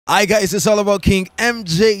Hi guys, it's all about King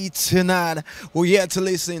MJ tonight. We're here to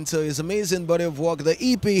listen to his amazing body of work, the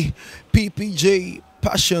EP, P.P.J,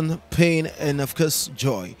 Passion, Pain, and of course,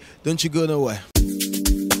 Joy. Don't you go nowhere.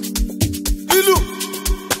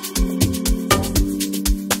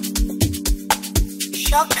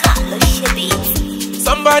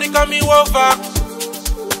 Somebody call me Wolver.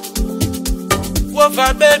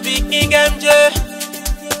 Wolver baby, King MJ.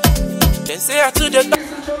 They say I to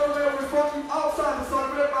the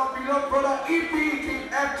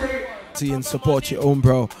And support your own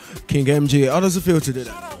bro, King MJ. How does it feel to do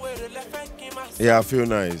that? Yeah, I feel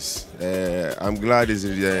nice. I'm glad he's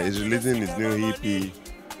releasing his new EP.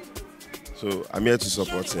 So I'm here to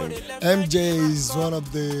support him. MJ is one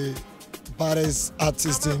of the baddest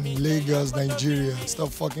artists in Lagos, Nigeria. Stop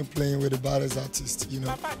fucking playing with the baddest artist, you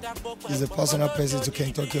know. He's a personal person to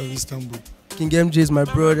Kentucky of Istanbul. King MJ is my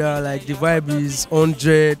brother, like the vibe is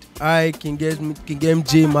 100. King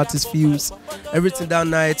MJ, Martins Feels. Everything that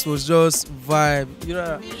night was just vibe, you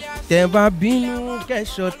know. You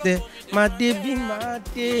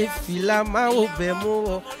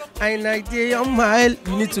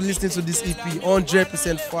need to listen to this EP,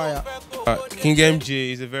 100% fire. King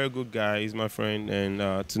MJ is a very good guy, he's my friend,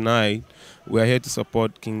 and tonight we are here to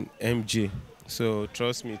support King MJ. So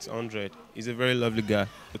trust me, it's 100. He's a very lovely guy.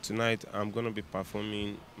 But tonight I'm gonna be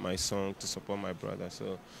performing my song to support my brother,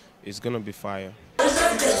 so it's gonna be fire.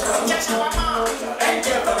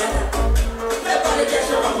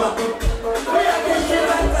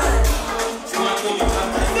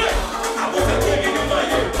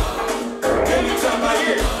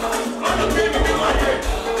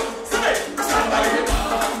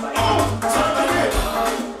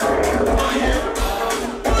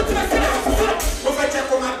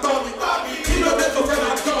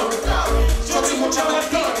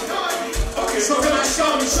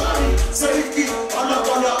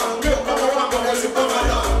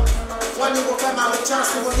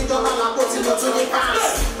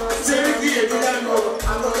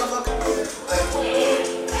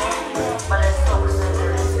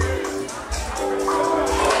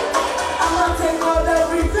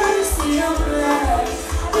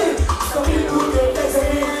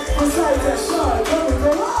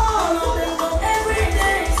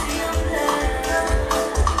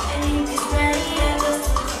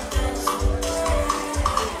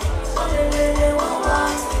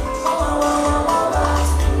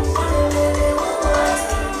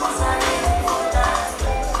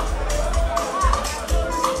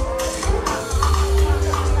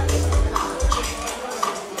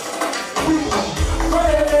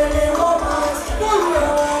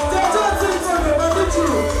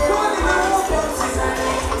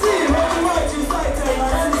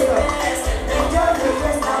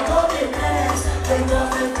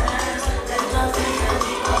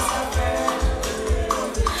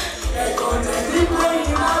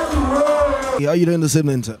 How you doing this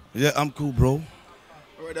evening, sir? Yeah, I'm cool, bro.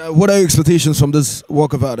 Right, what are your expectations from this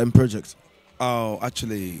work of art and project? Oh,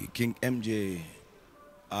 actually, King MJ,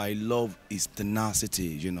 I love his tenacity,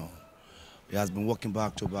 you know. He has been working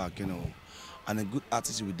back to back, you know. And a good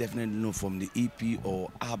artist you will definitely know from the EP or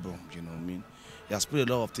album, you know what I mean? He has put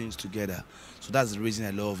a lot of things together. So that's the reason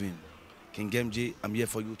I love him. King MJ, I'm here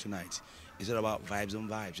for you tonight. It's all about vibes on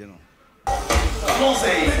vibes, you know.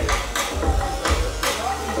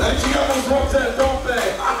 Nigerians rock that, don't they? I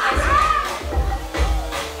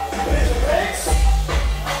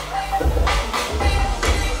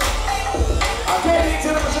can't eat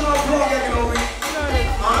international vlog again, Obi.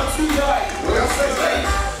 I'm too tight. What else say?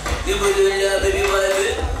 You put it in your baby,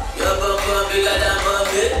 baby. Your bum bigger than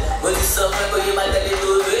Bobby. When you suffer, go you might let it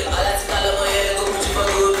do it. I like to call them on here, go put you for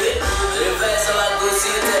good bit. Reverse, so I go see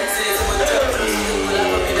the Texas. I'm going to drop it. Pull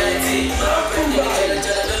up on me 19. I'm pretty nigga,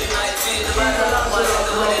 tell them you 19. The man I'm one of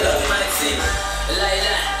the money, love you 19. Like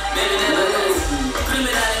that, baby never knows.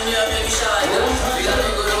 Criminal in me, make me shower down. We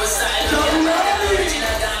gotta go to a side, look at that.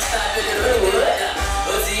 Original gangsta, baby, look at that.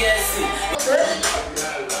 OTSC. What's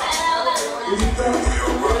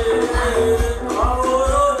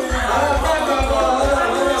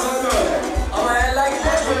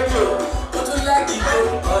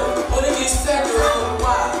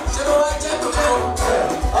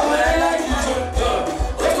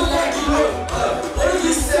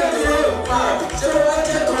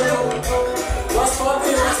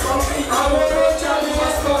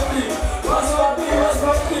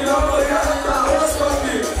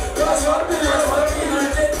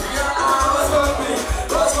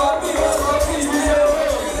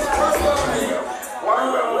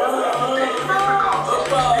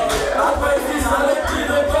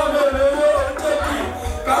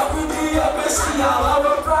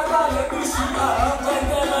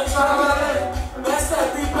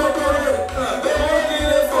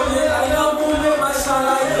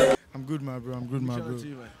good, my bro. I'm good, my bro.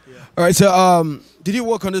 All right, so did you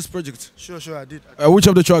work on this project? Sure, I did. Which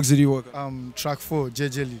of the tracks did you work on? Track 4,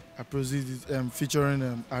 Jejeli. I produced it featuring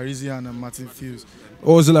Areezy and Martins Feels.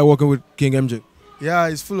 What was it like working with King MJ? Yeah,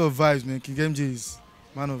 it's full of vibes, man. King MJ is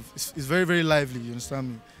it's very, very lively. You understand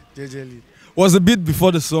me? Jejeli. Was the beat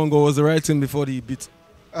before the song or was the writing before the beat?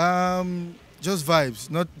 Just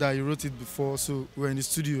vibes. Not that he wrote it before. So we were in the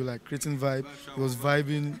studio, like creating vibe. It was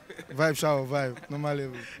vibing, vibe shower, vibe, normal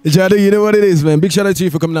level. Jado, you know what it is, man. Big shout out to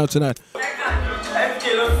you for coming out tonight.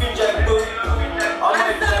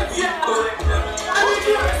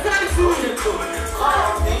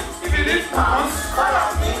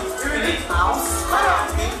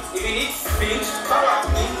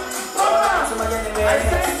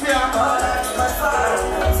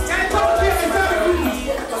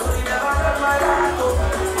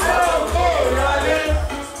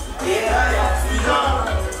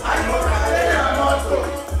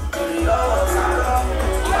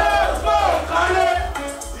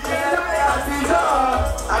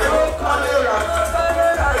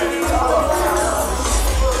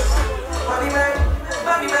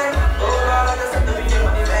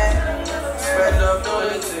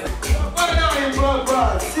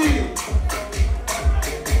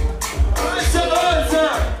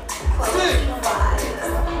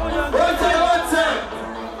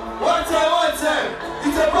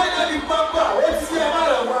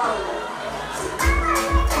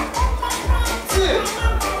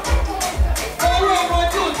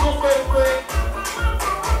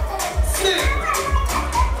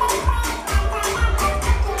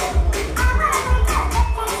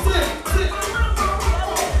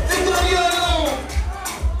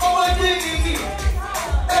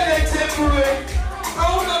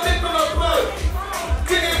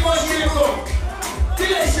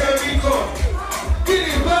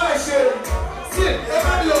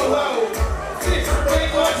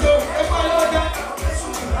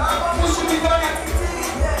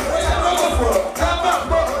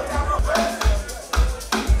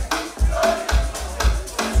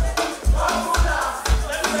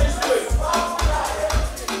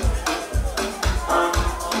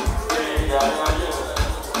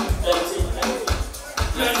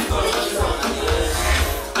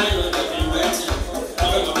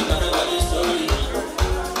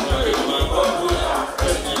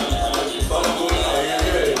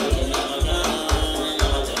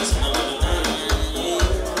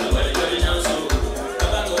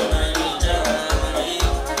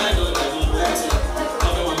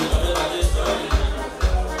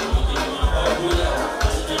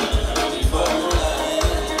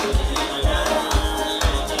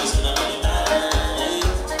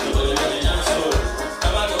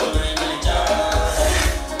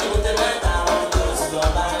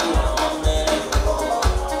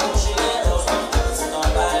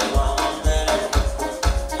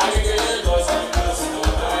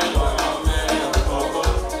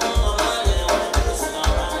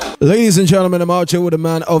 Ladies and gentlemen, I'm out here with a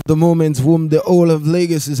man of the moment, whom the whole of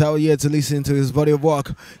Lagos is out here to listen to his body of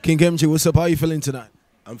work. King Hemjay, what's up? How are you feeling tonight?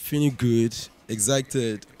 I'm feeling good,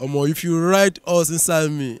 excited. Omo, if you write us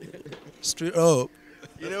inside me, straight up.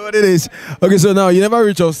 You know what it is? Okay, so now you never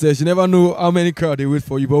reach upstairs. You never know how many crowd they wait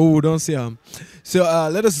for you, but we don't see them. So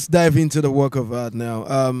let us dive into the work of art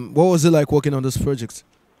now. What was it like working on this project?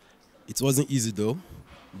 It wasn't easy though,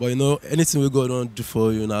 but you know, anything we go on do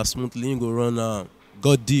for you now, smoothly you go run now.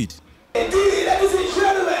 God did. Indeed, ladies and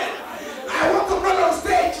gentlemen, I want to run on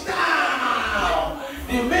stage now.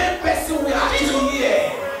 The main person we are actually here,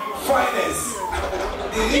 finest,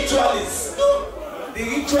 the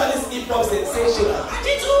ritualist hip-hop sensational.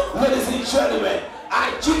 Ladies and gentlemen,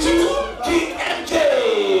 Ajitu King Hemjay.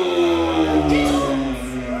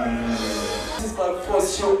 This is my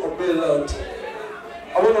first show on mainland.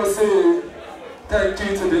 I want to say thank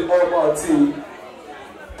you to the All team.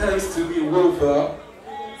 Thanks to me, Wolver,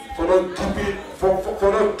 for not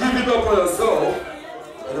giving up on yourself.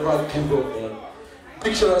 I never give up, man.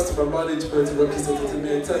 Big shout outs to my management, Rockies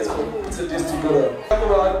Entertainment. Thanks for putting this together.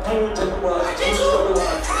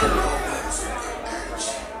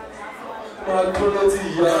 My quality,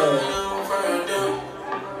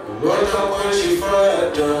 welcome when she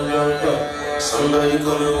fired down, somebody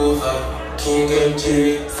coming over, King Hemjay.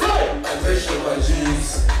 I pressure my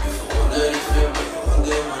G's. If you want anything, but you won't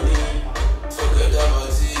get money, forget about it.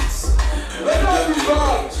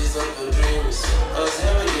 She's up your dreams. Cause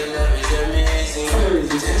every life is amazing.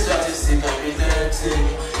 The things that you see can be tempting.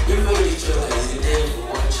 Even each other is a day for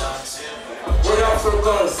one chance. We are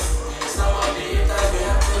focused. Some of the haters we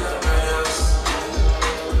have to learn prayers.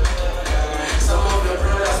 Some of your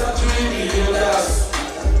brothers are truly the haters.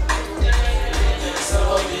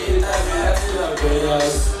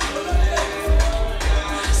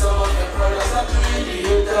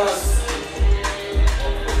 gas.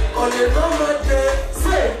 On a normal day,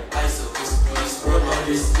 say I supposed to when I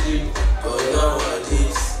be sleep. But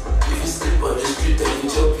nowadays, if you sleep on the street, then you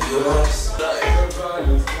chop your ass.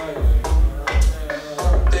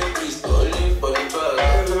 Take this only for the bag.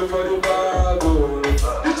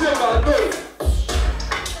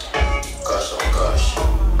 Cash on cash.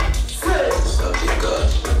 Stop the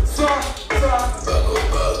cash. Bag on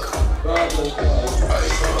bag.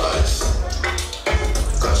 Ice on ice.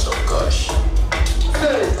 Cash on cash.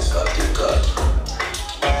 Stop the cash.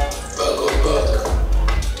 Bag on bag.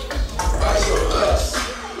 Ice on ice.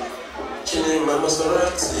 Chilling my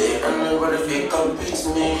Maserati, and nobody can compete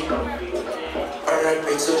me. I rap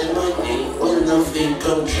it to the money, when nothing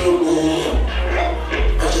come through me.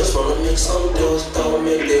 I just wanna make some deals that will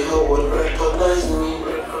make the whole world recognize me.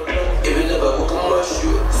 If you never walk on my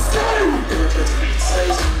shoe, never try to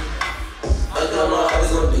criticize me. I got my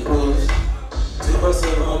eyes on the moves.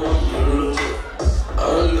 2% I'm on the road. I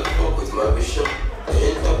don't look up with my bishop. They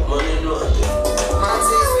ain't got money, no idea.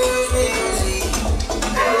 Martins Feels music.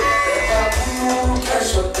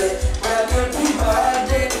 Cash up there. My girl be bad,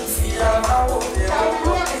 they feel I'm out there.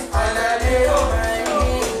 And I dey on my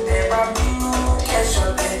knee. Never be cash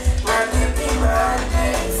up there. My girl be bad,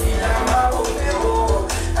 they feel I'm out there.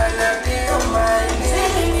 And I dey on my knee.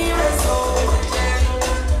 See me my soul.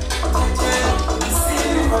 See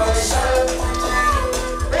me my shop.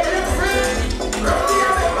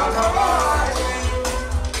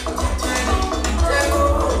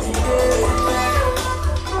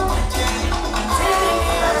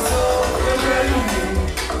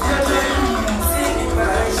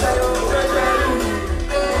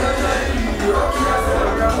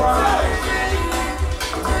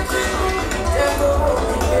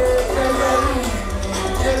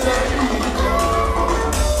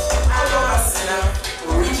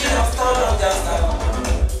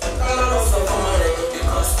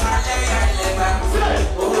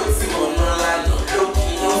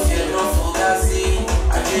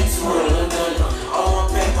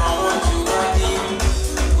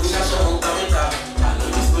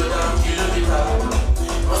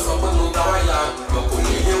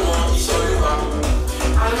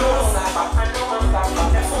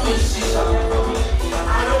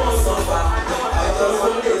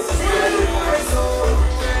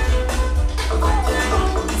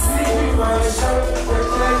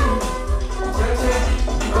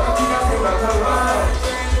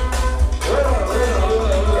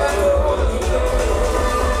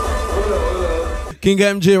 King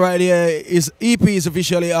Hemjay right here. His EP is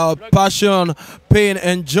officially out. Passion, Pain,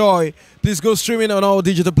 and Joy. Please go streaming on all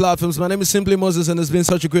digital platforms. My name is Simply Moses, and it's been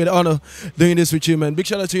such a great honor doing this with you, man. Big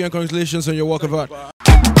shout out to you and congratulations on your work of art.